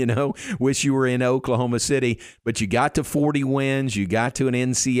wish you were in Oklahoma City, but you got to 40 wins. You got to an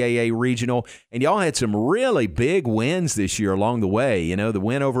NCAA regional, and y'all had some really big wins this year along the way. You know, the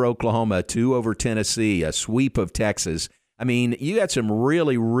win over Oklahoma, 2 over Tennessee, a sweep of Texas. I mean, you got some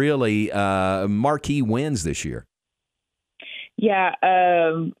really, really marquee wins this year. Yeah,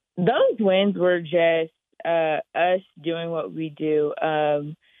 those wins were just us doing what we do.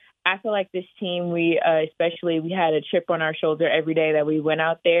 I feel like this team, we had a chip on our shoulder every day that we went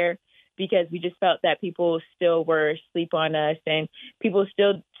out there, because we just felt that people still were asleep on us, and people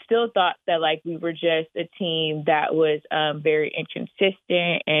still thought that like we were just a team that was very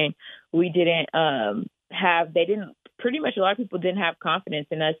inconsistent, and we didn't pretty much a lot of people didn't have confidence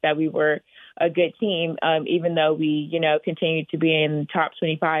in us that we were a good team, even though we, you know, continued to be in top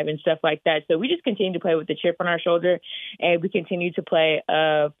 25 and stuff like that. So we just continued to play with the chip on our shoulder, and we continued to play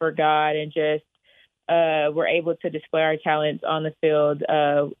for God, and just were able to display our talents on the field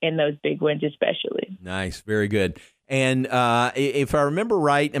in those big wins especially. Nice. Very good. And if I remember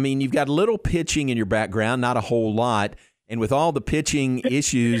right, I mean, you've got a little pitching in your background, not a whole lot. And with all the pitching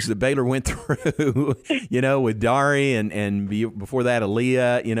issues that Baylor went through, you know, with Dari and before that,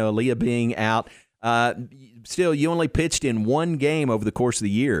 Aaliyah being out, still, you only pitched in one game over the course of the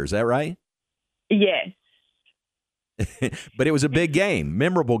year. Is that right? Yes. But it was a big game,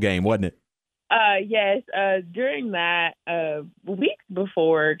 memorable game, wasn't it? Yes. During that, weeks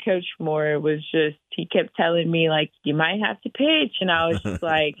before, Coach Moore he kept telling me, like, you might have to pitch. And I was just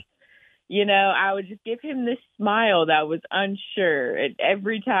like, you know, I would just give him this smile that was unsure. And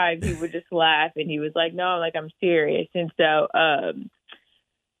every time he would just laugh, and he was like, no, like, I'm serious. And so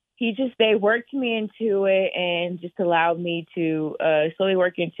they worked me into it and just allowed me to slowly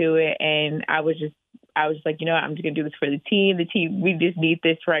work into it. And I was just like, you know what, I'm just going to do this for the team. We just need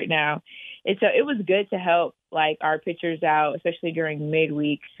this right now. And so it was good to help like our pitchers out, especially during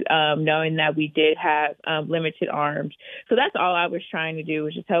midweeks, knowing that we did have limited arms. So that's all I was trying to do,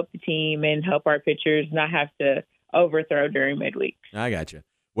 was just help the team and help our pitchers not have to overthrow during midweeks. I got you.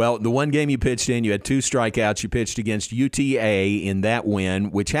 Well, the one game you pitched in, you had 2 strikeouts. You pitched against UTA in that win,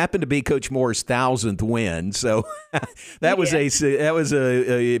 which happened to be Coach Moore's 1,000th win. So was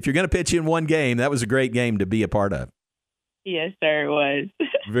if you're going to pitch in one game, that was a great game to be a part of. Yes, sir, it was.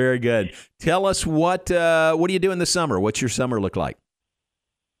 Very good. Tell us what are you doing this summer? What's your summer look like?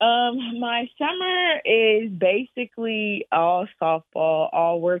 My summer is basically all softball,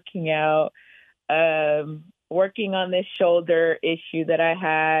 all working out, working on this shoulder issue that I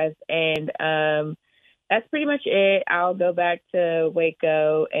have, and that's pretty much it. I'll go back to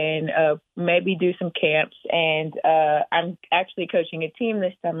Waco and maybe do some camps. And I'm actually coaching a team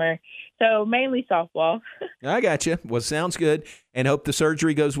this summer, so mainly softball. I got you. Well, sounds good. And hope the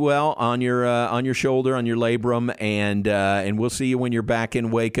surgery goes well on your shoulder, on your labrum, and we'll see you when you're back in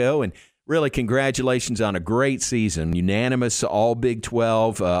Waco. And really, congratulations on a great season. Unanimous All Big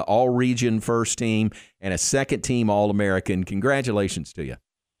 12, All Region first team, and a second team All-American. Congratulations to you.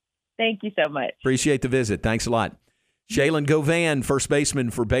 Thank you so much. Appreciate the visit. Thanks a lot. Shaylin Govan, first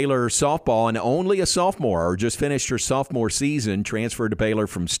baseman for Baylor softball, and only a sophomore, or just finished her sophomore season, transferred to Baylor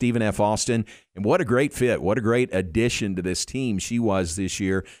from Stephen F. Austin. And what a great fit. What a great addition to this team she was this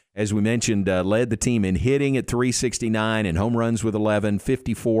year. As we mentioned, led the team in hitting at .369 and home runs with 11,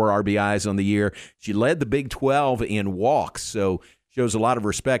 54 RBIs on the year. She led the Big 12 in walks, so shows a lot of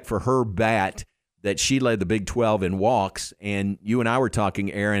respect for her bat that she led the Big 12 in walks. And you and I were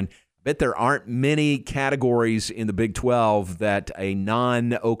talking, Aaron, I bet there aren't many categories in the Big 12 that a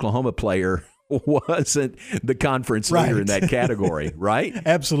non-Oklahoma player wasn't the conference leader in that category, right?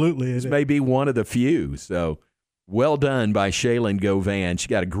 Absolutely. This may be one of the few. So well done by Shaylin Govan. She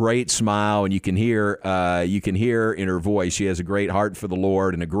got a great smile, and you can hear in her voice she has a great heart for the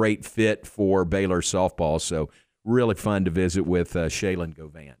Lord and a great fit for Baylor softball. So really fun to visit with Shaylin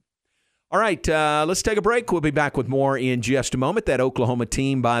Govan. All right, let's take a break. We'll be back with more in just a moment. That Oklahoma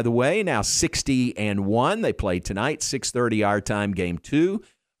team, by the way, now 60-1. They play tonight, 6:30 our time, Game 2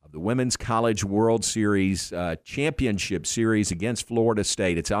 of the Women's College World Series Championship Series against Florida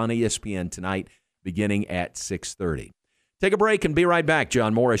State. It's on ESPN tonight, beginning at 6:30. Take a break and be right back.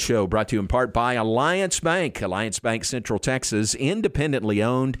 John Morris Show, brought to you in part by Alliance Bank. Alliance Bank Central Texas, independently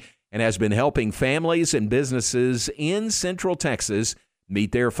owned, and has been helping families and businesses in Central Texas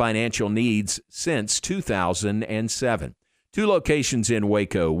meet their financial needs since 2007. 2 locations in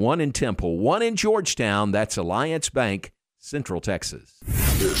Waco, 1 in Temple, 1 in Georgetown. That's Alliance Bank, Central Texas.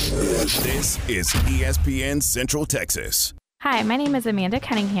 This is ESPN Central Texas. Hi, my name is Amanda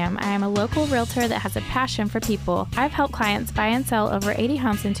Cunningham. I am a local realtor that has a passion for people. I've helped clients buy and sell over 80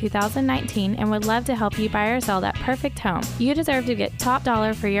 homes in 2019 and would love to help you buy or sell that perfect home. You deserve to get top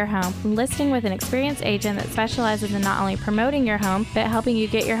dollar for your home. Listing with an experienced agent that specializes in not only promoting your home, but helping you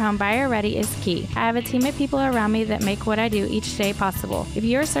get your home buyer ready is key. I have a team of people around me that make what I do each day possible. If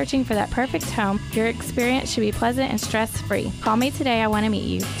you are searching for that perfect home, your experience should be pleasant and stress-free. Call me today. I want to meet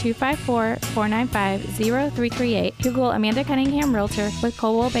you. 254-495-0338. Google Amanda Cunningham Realtor with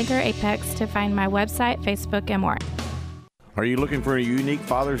Coldwell Banker Apex to find my website, Facebook, and more. Are you looking for a unique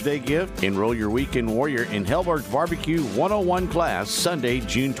Father's Day gift? Enroll your weekend warrior in Hellberg's Barbecue 101 class Sunday,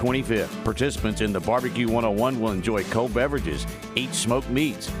 June 25th. Participants in the Barbecue 101 will enjoy cold beverages, eat smoked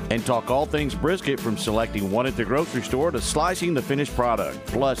meats, and talk all things brisket from selecting one at the grocery store to slicing the finished product.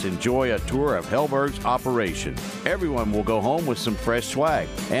 Plus, enjoy a tour of Hellberg's operation. Everyone will go home with some fresh swag,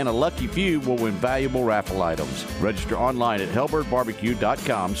 and a lucky few will win valuable raffle items. Register online at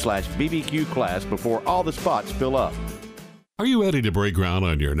hellbergbarbecue.com/BBQ class before all the spots fill up. Are you ready to break ground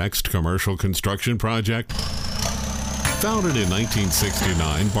on your next commercial construction project? Founded in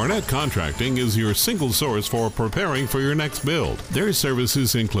 1969, Barnett Contracting is your single source for preparing for your next build. Their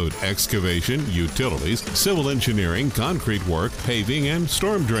services include excavation, utilities, civil engineering, concrete work, paving, and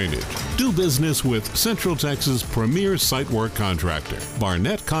storm drainage. Do business with Central Texas' premier site work contractor,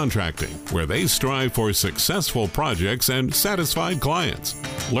 Barnett Contracting, where they strive for successful projects and satisfied clients.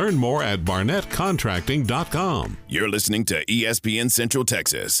 Learn more at barnettcontracting.com. You're listening to ESPN Central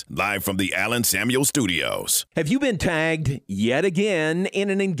Texas, live from the Allen Samuel Studios. Have you been tagged yet again in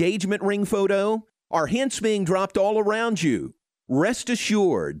an engagement ring photo? Are hints being dropped all around you? Rest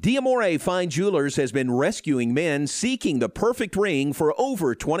assured, D'Amore Fine Jewelers has been rescuing men seeking the perfect ring for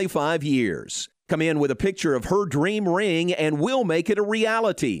over 25 years. Come in with a picture of her dream ring and we'll make it a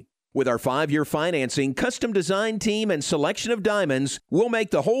reality. With our 5-year financing, custom design team, and selection of diamonds, we'll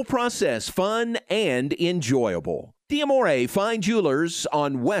make the whole process fun and enjoyable. D'Amore Fine Jewelers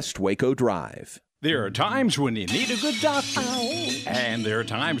on West Waco Drive. There are times when you need a good doctor, and there are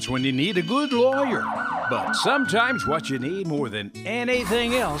times when you need a good lawyer. But sometimes what you need more than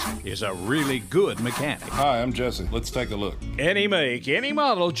anything else is a really good mechanic. Hi, I'm Jesse. Let's take a look. Any make, any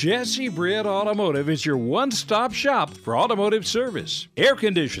model, Jesse Britt Automotive is your one-stop shop for automotive service. Air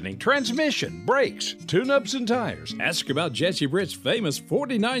conditioning, transmission, brakes, tune-ups, and tires. Ask about Jesse Britt's famous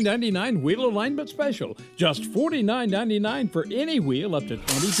 $49.99 wheel alignment special. Just $49.99 for any wheel up to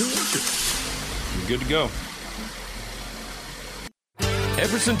 22 inches. You're good to go.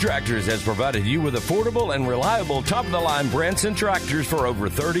 Epperson Tractors has provided you with affordable and reliable top-of-the-line Branson tractors for over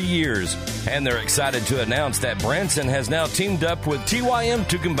 30 years. And they're excited to announce that Branson has now teamed up with TYM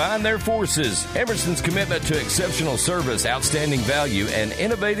to combine their forces. Epperson's commitment to exceptional service, outstanding value, and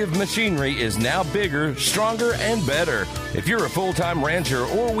innovative machinery is now bigger, stronger, and better. If you're a full-time rancher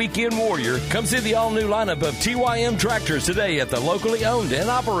or weekend warrior, come see the all-new lineup of TYM tractors today at the locally owned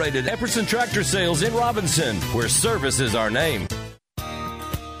and operated Epperson Tractor Sales in Robinson, where service is our name.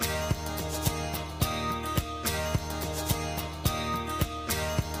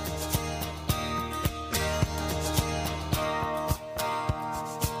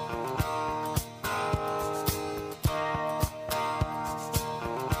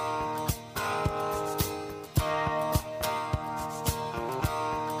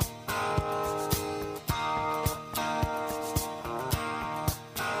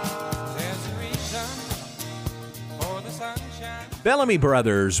 Bellamy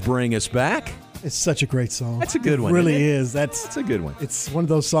Brothers bring us back. It's such a great song. That's a good one. It really isn't it? is. That's a good one. It's one of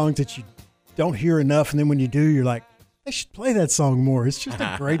those songs that you don't hear enough, and then when you do, you're like, they should play that song more. It's just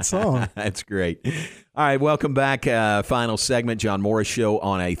a great song. That's great. All right, welcome back. Final segment, John Morris Show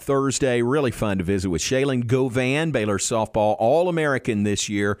on a Thursday. Really fun to visit with Shaylin Govan, Baylor softball All-American this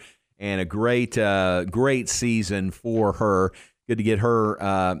year, and a great season for her. Good to get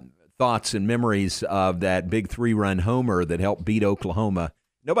her thoughts and memories of that big 3-run homer that helped beat Oklahoma.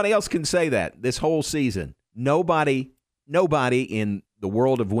 Nobody else can say that this whole season. Nobody in the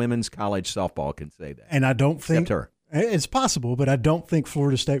world of women's college softball can say that. And I don't think except her. It's possible, but I don't think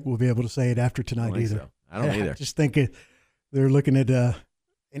Florida State will be able to say it after tonight either. So. I don't either. I just think they're looking at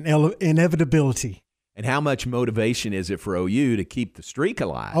inevitability. And how much motivation is it for OU to keep the streak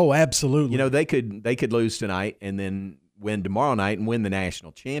alive? Oh, absolutely. You know, they could lose tonight and then win tomorrow night and win the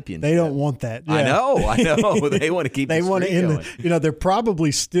national championship. They don't want that. Yeah. I know. They want to keep the streak going. They're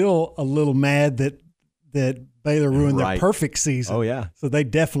probably still a little mad that Baylor ruined their perfect season. Oh, yeah. So they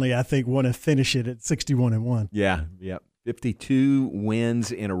definitely, I think, want to finish it at 61-1. Yeah. 52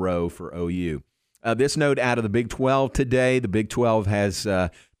 wins in a row for OU. This note out of the Big 12 today. The Big 12 has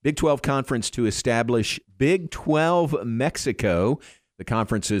Big 12 Conference to establish Big 12 Mexico. The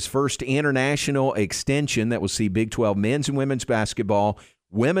conference's first international extension that will see Big 12 men's and women's basketball,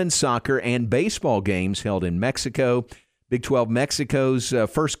 women's soccer, and baseball games held in Mexico. Big 12 Mexico's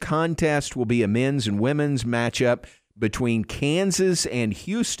first contest will be a men's and women's matchup between Kansas and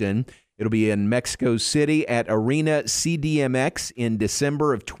Houston. It'll be in Mexico City at Arena CDMX in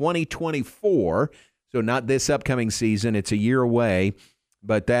December of 2024. So not this upcoming season. It's a year away.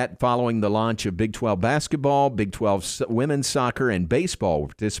 But that following the launch of Big 12 basketball, Big 12 women's soccer, and baseball will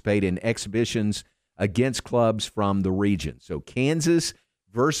participate in exhibitions against clubs from the region. So Kansas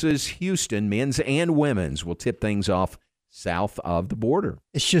versus Houston, men's and women's, will tip things off south of the border.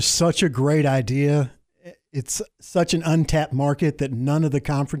 It's just such a great idea. It's such an untapped market that none of the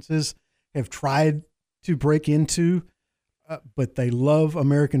conferences have tried to break into, but they love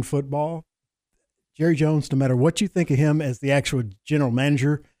American football. Jerry Jones, no matter what you think of him as the actual general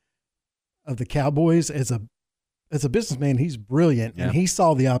manager of the Cowboys, as a businessman, he's brilliant, and he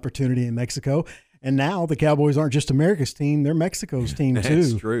saw the opportunity in Mexico. And now the Cowboys aren't just America's team; they're Mexico's team too.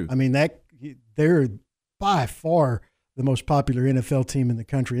 That's true. I mean, they're by far the most popular NFL team in the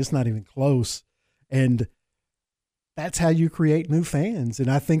country. It's not even close, and that's how you create new fans. And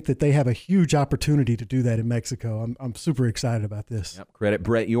I think that they have a huge opportunity to do that in Mexico. I'm super excited about this. Yep. Credit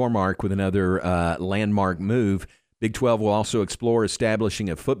Brett Yormark with another landmark move. Big 12 will also explore establishing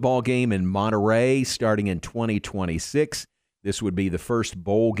a football game in Monterrey starting in 2026. This would be the first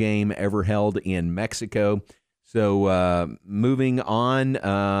bowl game ever held in Mexico. So moving on,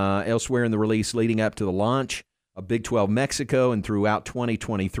 elsewhere in the release leading up to the launch of Big 12 Mexico and throughout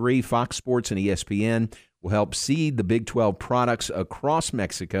 2023, Fox Sports and ESPN will help seed the Big 12 products across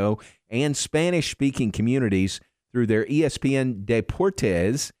Mexico and Spanish-speaking communities through their ESPN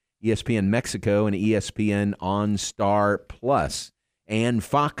Deportes, ESPN Mexico, and ESPN OnStar Plus, and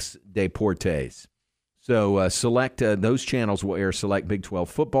Fox Deportes. So select those channels will air select Big 12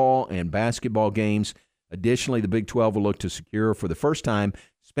 football and basketball games. Additionally, the Big 12 will look to secure for the first time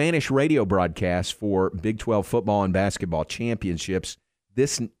Spanish radio broadcasts for Big 12 football and basketball championships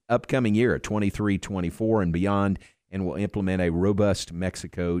this upcoming year, 23-24 and beyond, and will implement a robust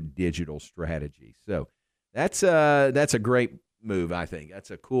Mexico digital strategy. So that's a great move, I think. That's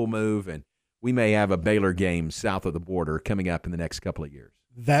a cool move, and we may have a Baylor game south of the border coming up in the next couple of years.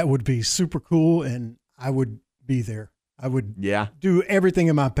 That would be super cool, and I would be there. I would do everything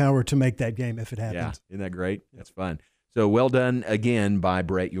in my power to make that game if it happens. Yeah, isn't that great? That's fun. So well done again by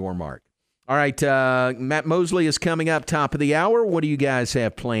Brett Yormark. All right, Matt Mosley is coming up top of the hour. What do you guys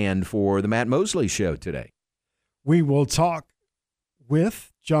have planned for the Matt Mosley Show today? We will talk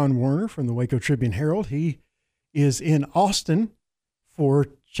with John Werner from the Waco Tribune Herald. He is in Austin for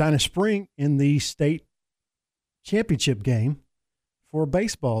China Spring in the state championship game for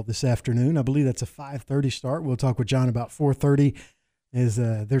baseball this afternoon. I believe that's a 5:30 start. We'll talk with John about 4:30 as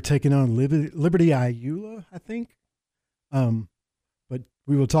they're taking on Liberty Iula, I think. But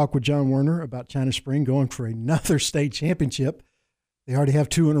we will talk with John Werner about China Spring going for another state championship. They already have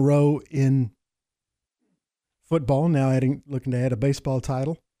 2 in a row in football, now looking to add a baseball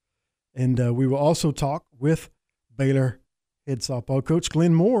title. And we will also talk with Baylor head softball coach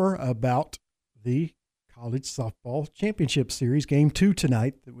Glenn Moore about the college softball championship series, game 2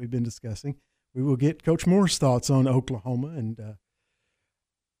 tonight that we've been discussing. We will get Coach Moore's thoughts on Oklahoma and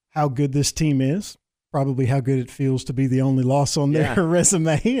how good this team is, probably how good it feels to be the only loss on their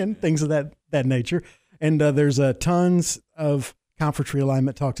resume and things of that nature. And there's tons of conference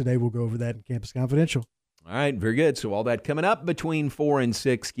realignment talk today. We'll go over that in Campus Confidential. All right, very good. So all that coming up between 4 and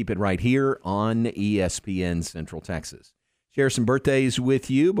 6. Keep it right here on ESPN Central Texas. Share some birthdays with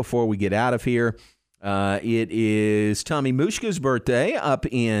you before we get out of here. It is Tommy Mushka's birthday up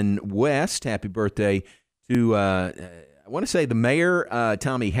in West. Happy birthday to, I want to say the mayor.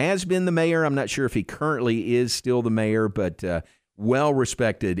 Tommy has been the mayor. I'm not sure if he currently is still the mayor, but well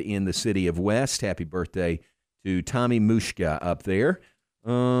respected in the city of West. Happy birthday to Tommy Mushka up there.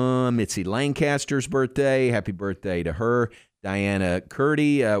 Mitzi Lancaster's birthday. Happy birthday to her. Diana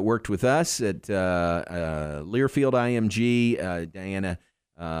Curdy worked with us at Learfield IMG. Diana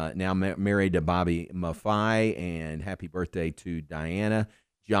now married to Bobby Maffei, and happy birthday to Diana.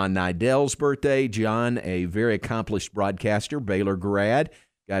 John Nidell's birthday. John, a very accomplished broadcaster, Baylor grad.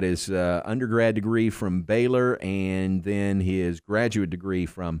 Got his undergrad degree from Baylor and then his graduate degree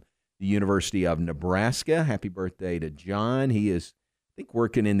from the University of Nebraska. Happy birthday to John. He is, I think,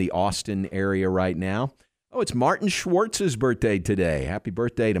 working in the Austin area right now. Oh, it's Martin Schwartz's birthday today. Happy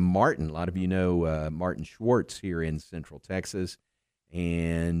birthday to Martin. A lot of you know Martin Schwartz here in Central Texas.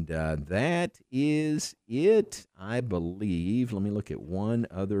 And that is it, I believe. Let me look at one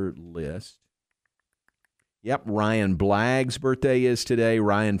other list. Yep, Ryan Blagg's birthday is today.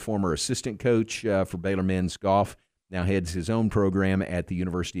 Ryan, former assistant coach for Baylor men's golf, now heads his own program at the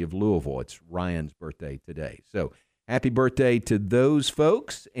University of Louisville. It's Ryan's birthday today. So happy birthday to those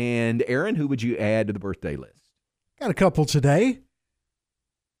folks. And Aaron, who would you add to the birthday list? Got a couple today.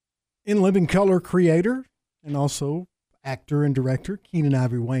 In Living Color creator and also actor and director Keenan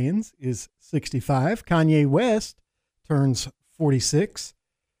Ivory Wayans is 65. Kanye West turns 46.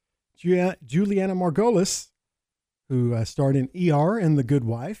 Juliana Margolis, who starred in ER and The Good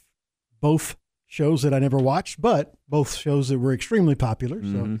Wife, both shows that I never watched, but both shows that were extremely popular.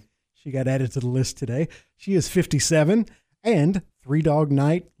 So she got added to the list today. She is 57. And Three Dog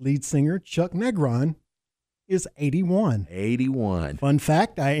Night lead singer Chuck Negron is 81. 81. Fun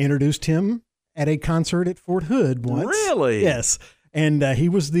fact, I introduced him at a concert at Fort Hood once. Really? Yes. And it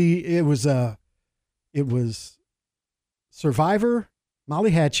was Survivor,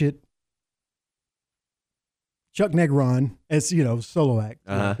 Molly Hatchet, Chuck Negron as, solo act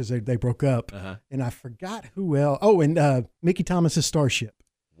because they broke up. And I forgot who else. Oh, and Mickey Thomas's Starship.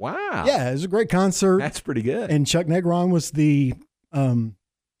 Wow. Yeah, it was a great concert. That's pretty good. And Chuck Negron was the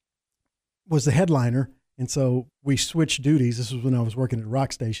headliner. And so we switched duties. This was when I was working at a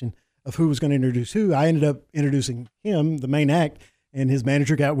rock station of who was going to introduce who. I ended up introducing him, the main act, and his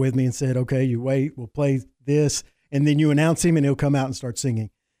manager got with me and said, okay, you wait, we'll play this, and then you announce him and he'll come out and start singing.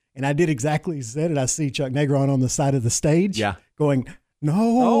 And I did exactly as he said, and I see Chuck Negron on the side of the stage going,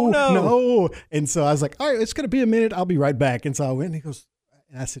 no. And so I was like, all right, it's going to be a minute. I'll be right back. And so I went and he goes,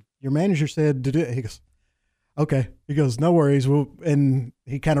 and I said, your manager said to do it. He goes, okay. He goes, no worries. And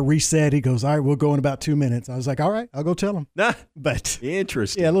he kind of reset. He goes, all right, we'll go in about 2 minutes. I was like, all right, I'll go tell him. But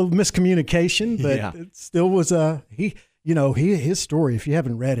interesting. Yeah, a little miscommunication, but it still was his story. If you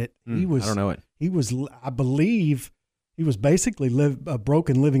haven't read it, I don't know it. He was, I believe, he was basically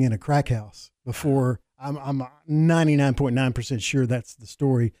broken living in a crack house before. I'm 99.9% sure that's the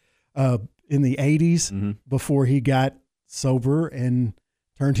story. In the 80s, before he got sober and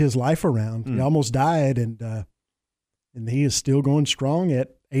turned his life around. He almost died, and he is still going strong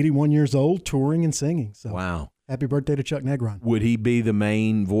at 81 years old, touring and singing. So wow. Happy birthday to Chuck Negron. Would he be the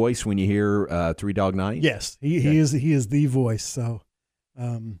main voice when you hear Three Dog Night? Yes, he is the voice. So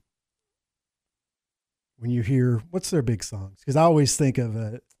when you hear, what's their big songs? Because I always think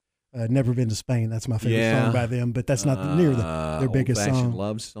of Never Been to Spain. That's my favorite song by them, but that's not near their biggest song.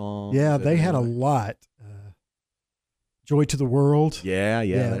 Love song. Yeah, they had a lot. Joy to the World. Yeah,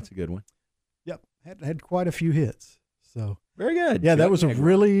 that's a good one. had quite a few hits. So very good. Yeah, Chuck that was a Negro.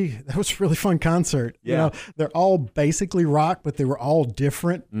 really fun concert. Yeah. You know, they're all basically rock, but they were all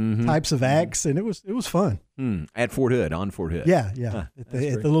different Mm-hmm. types of acts, and it was fun. At Fort Hood, on Fort Hood. Yeah. Huh, At that's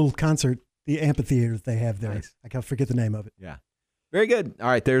the great. little concert, the amphitheater that they have there. Nice. I can't forget the name of it. Yeah. Very good. All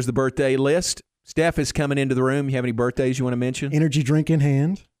right, there's the birthday list. Steph is coming into the room. You have any birthdays you want to mention? Energy drink in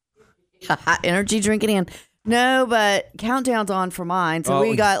hand. Energy drink in hand. No, but countdown's on for mine. So Oh,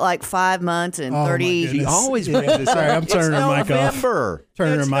 we got like 5 months and Oh, my 30. goodness. She always Yeah. brings this Sorry, up. I'm turning It's her mic off. November.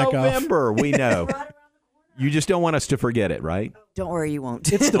 Turning It's her mic off. November. We know. You just don't want us to forget it, right? Don't worry, you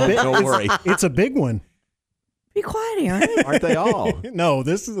won't. It's the big. Don't worry. It's a big one. Be quiet, Aaron. Aren't they all? No,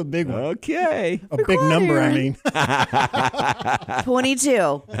 this is a big one. Okay. A big number, I mean.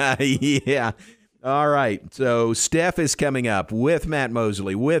 22. Yeah. All right. So Steph is coming up with Matt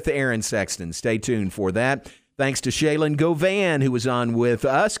Mosley, with Aaron Sexton. Stay tuned for that. Thanks to Shaylin Govan, who was on with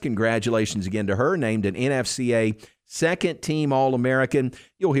us. Congratulations again to her, named an NFCA second-team All-American.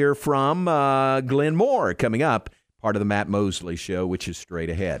 You'll hear from Glenn Moore coming up, part of the Matt Mosley Show, which is straight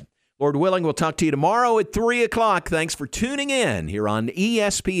ahead. Lord willing, we'll talk to you tomorrow at 3 o'clock. Thanks for tuning in here on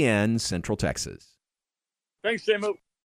ESPN Central Texas. Thanks, J-Mo.